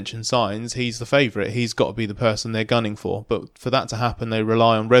 you mentioned Sainz, he's the favourite, he's got to be the person they're gunning for. But for that to happen, they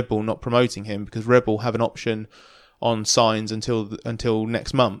rely on Red Bull not promoting him, because Red Bull have an option on Sainz until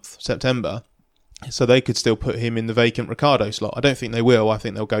next month, September. So they could still put him in the vacant Ricciardo slot. I don't think they will. I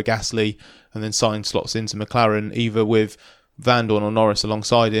think they'll go Gasly and then Sainz slots into McLaren, either with Van Dorn or Norris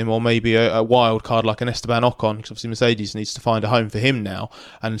alongside him, or maybe a wild card like an Esteban Ocon, because obviously Mercedes needs to find a home for him now.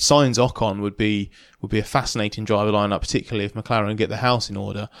 And Sainz Ocon would be a fascinating driver lineup, particularly if McLaren get the house in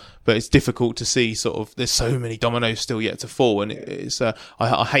order. But it's difficult to see there's so many dominoes still yet to fall, and it's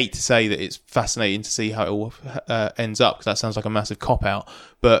I hate to say that it's fascinating to see how it all ends up, because that sounds like a massive cop out,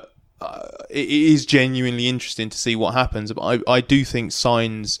 but it is genuinely interesting to see what happens. But I do think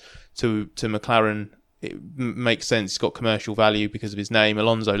Sainz to McLaren, it makes sense. He's got commercial value because of his name.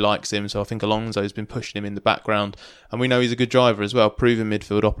 Alonso likes him, so I think Alonso's been pushing him in the background. And we know he's a good driver as well. Proven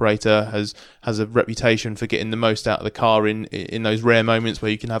midfield operator, has a reputation for getting the most out of the car in those rare moments where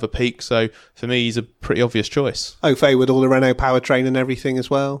you can have a peak. So for me, he's a pretty obvious choice. Au fait with all the Renault powertrain and everything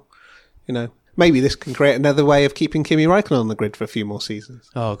as well. You know, maybe this can create another way of keeping Kimi Räikkönen on the grid for a few more seasons.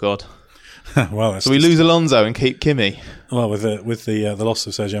 Oh God. Well, so we lose Alonso and keep Kimi. Well, with the loss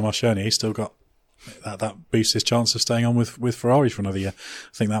of Sergio Marchionne, he's still got that boosts his chance of staying on with Ferrari for another year.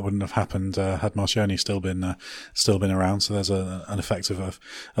 I think that wouldn't have happened had Marchionne still been around. So there's an effect of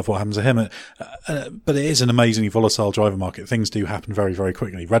what happens to him. But it is an amazingly volatile driver market. Things do happen very, very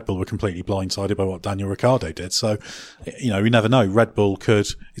quickly. Red Bull were completely blindsided by what Daniel Ricciardo did. So, you know, we never know. Red Bull could.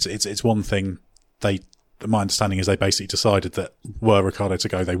 It's one thing they my understanding is they basically decided that were Ricciardo to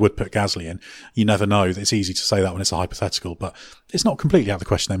go, they would put Gasly in. You never know. It's easy to say that when it's a hypothetical, but it's not completely out of the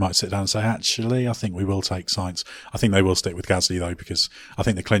question. They might sit down and say, actually, I think we will take Sainz. I think they will stick with Gasly though, because I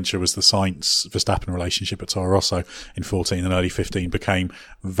think the clincher was the Sainz-Verstappen relationship at Toro Rosso in 14 and early 15 became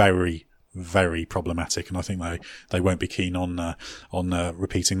very, very problematic, and I think they won't be keen on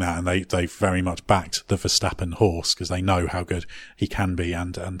repeating that, and they very much backed the Verstappen horse because they know how good he can be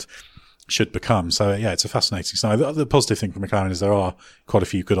and should become. So yeah, it's a fascinating side. The positive thing for McLaren is there are quite a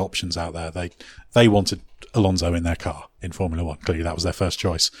few good options out there. They wanted Alonso in their car in Formula One. Clearly that was their first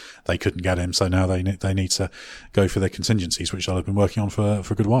choice. They couldn't get him, so now they need to go for their contingencies, which they've been working on for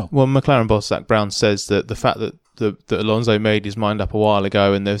a good while. Well, McLaren boss Zak Brown says that the fact that Alonso made his mind up a while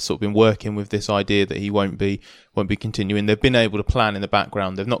ago, and they've sort of been working with this idea that he won't be continuing. They've been able to plan in the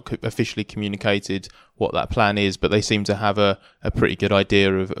background. They've not officially communicated what that plan is, but they seem to have a pretty good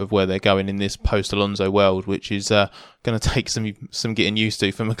idea of where they're going in this post-Alonso world, which is going to take some getting used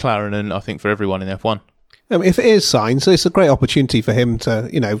to for McLaren and I think for everyone in F1. If it is Sainz, it's a great opportunity for him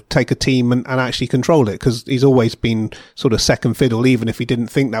to, take a team and actually control it, because he's always been sort of second fiddle, even if he didn't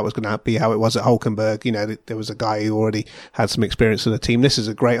think that was going to be how it was at Hulkenberg. There was a guy who already had some experience in the team. This is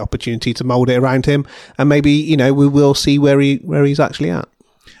a great opportunity to mould it around him, and maybe, we will see where he's actually at.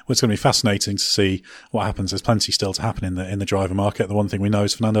 Well, it's going to be fascinating to see what happens. There's plenty still to happen in the driver market. The one thing we know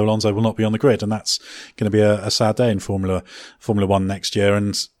is Fernando Alonso will not be on the grid, and that's going to be a sad day in Formula One next year.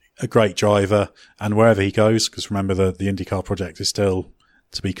 And a great driver, and wherever he goes, because remember the IndyCar project is still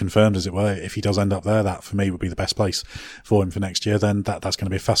to be confirmed, as it were. If he does end up there, that for me would be the best place for him for next year. Then that's going to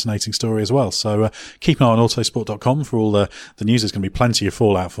be a fascinating story as well. So keep an eye on autosport.com for all the news. There's going to be plenty of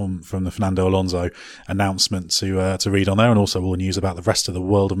fallout from the Fernando Alonso announcement to read on there, and also all the news about the rest of the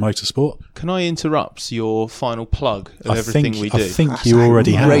world of motorsport. Can I interrupt your final plug of everything we do? I think you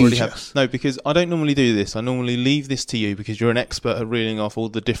already have. No, because I don't normally do this. I normally leave this to you because you're an expert at reeling off all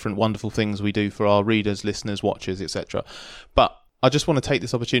the different wonderful things we do for our readers, listeners, watchers, etc. But I just want to take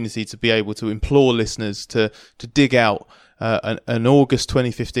this opportunity to be able to implore listeners to dig out an August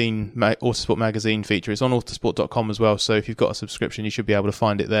 2015 Autosport magazine feature. It's on autosport.com as well, so if you've got a subscription, you should be able to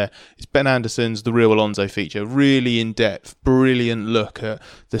find it there. It's Ben Anderson's The Real Alonso feature. Really in-depth, brilliant look at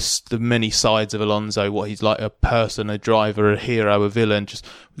the many sides of Alonso, what he's like, a person, a driver, a hero, a villain. Just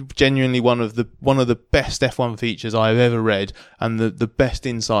genuinely one of the best F1 features I've ever read, and the best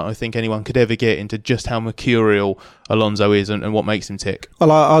insight I think anyone could ever get into just how mercurial Alonso is and what makes him tick.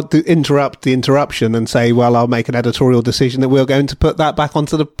 Well, I'll interrupt the interruption and say, I'll make an editorial decision that we're going to put that back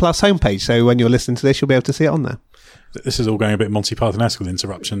onto the Plus homepage. So when you're listening to this, you'll be able to see it on there. This is all going a bit Monty Python-esque with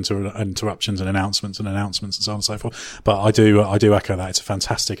interruptions and announcements and so on and so forth. But I do echo that. It's a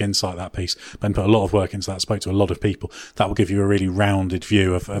fantastic insight, that piece. Ben put a lot of work into that, spoke to a lot of people. That will give you a really rounded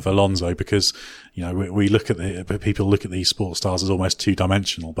view of Alonso, because, we look at people look at these sports stars as almost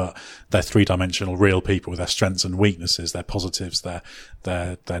two-dimensional, but they're three-dimensional real people with their strengths and weaknesses, their positives, their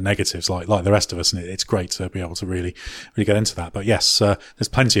negatives, like the rest of us. And it's great to be able to really get into that. But yes, there's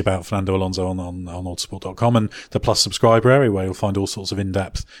plenty about Fernando Alonso on autosport.com, and the Plus subscriber area, where you'll find all sorts of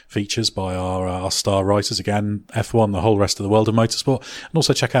in-depth features by our star writers. Again, F1, the whole rest of the world of motorsport. And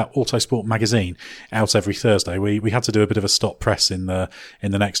also check out Autosport magazine, out every Thursday. We had to do a bit of a stop press in the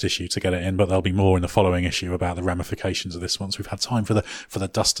next issue to get it in, but there'll be more in the following issue about the ramifications of this once we've had time for the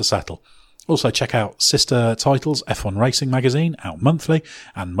dust to settle. Also check out sister titles, F1 Racing magazine, out monthly,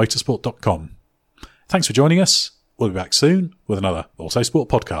 and motorsport.com. Thanks for joining us. We'll be back soon with another Autosport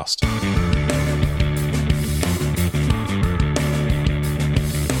podcast.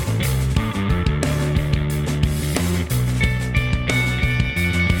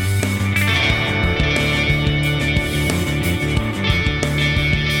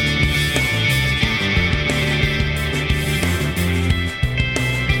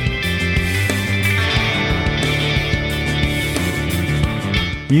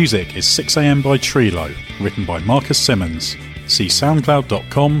 Music is 6am by Trilo, written by Marcus Simmons. See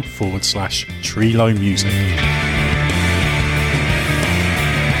soundcloud.com/Trilo Music.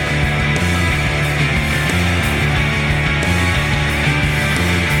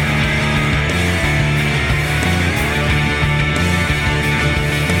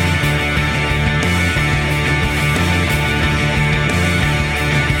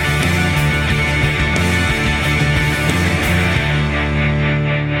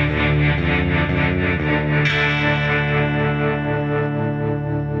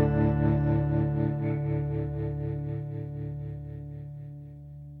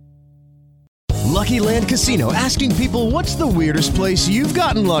 Lucky Land Casino, asking people, what's the weirdest place you've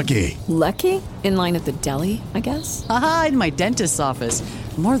gotten lucky? Lucky? In line at the deli, I guess? Aha, in my dentist's office.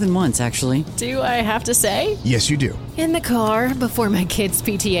 More than once, actually. Do I have to say? Yes, you do. In the car before my kids'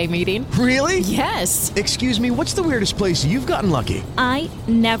 PTA meeting. Really? Yes. Excuse me, what's the weirdest place you've gotten lucky? I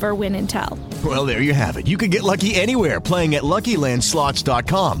never win and tell. Well, there you have it. You can get lucky anywhere, playing at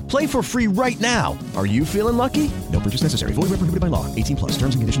LuckyLandSlots.com. Play for free right now. Are you feeling lucky? No purchase necessary. Void where prohibited by law. 18 plus.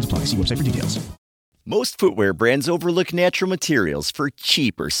 Terms and conditions apply. See website for details. Most footwear brands overlook natural materials for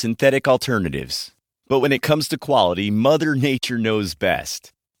cheaper synthetic alternatives. But when it comes to quality, Mother Nature knows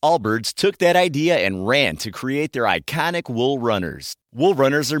best. Allbirds took that idea and ran to create their iconic Wool Runners. Wool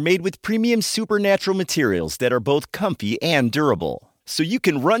Runners are made with premium supernatural materials that are both comfy and durable. So you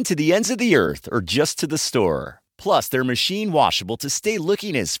can run to the ends of the earth or just to the store. Plus, they're machine washable to stay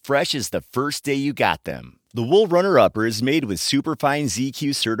looking as fresh as the first day you got them. The Wool Runner Upper is made with superfine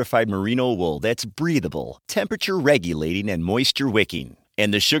ZQ certified merino wool that's breathable, temperature regulating, and moisture wicking.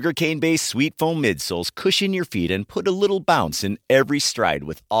 And the sugarcane-based sweet foam midsoles cushion your feet and put a little bounce in every stride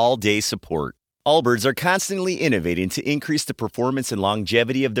with all-day support. Allbirds are constantly innovating to increase the performance and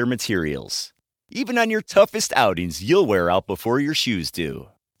longevity of their materials. Even on your toughest outings, you'll wear out before your shoes do.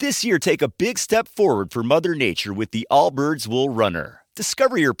 This year, take a big step forward for Mother Nature with the Allbirds Wool Runner.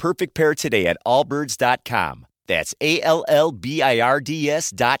 Discover your perfect pair today at allbirds.com. That's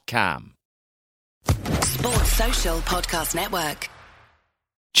ALLBIRDS.com. Sports Social Podcast Network.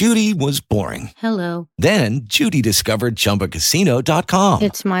 Judy was boring. Hello. Then Judy discovered ChumbaCasino.com.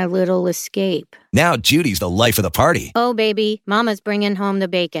 It's my little escape. Now Judy's the life of the party. Oh, baby, mama's bringing home the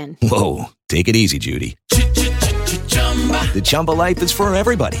bacon. Whoa, take it easy, Judy. The Chumba life is for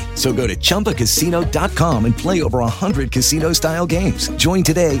everybody. So go to ChumbaCasino.com and play over 100 casino-style games. Join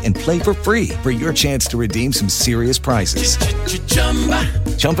today and play for free for your chance to redeem some serious prizes.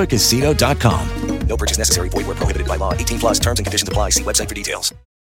 ChumbaCasino.com. No purchase necessary. Void where prohibited by law. 18 plus terms and conditions apply. See website for details.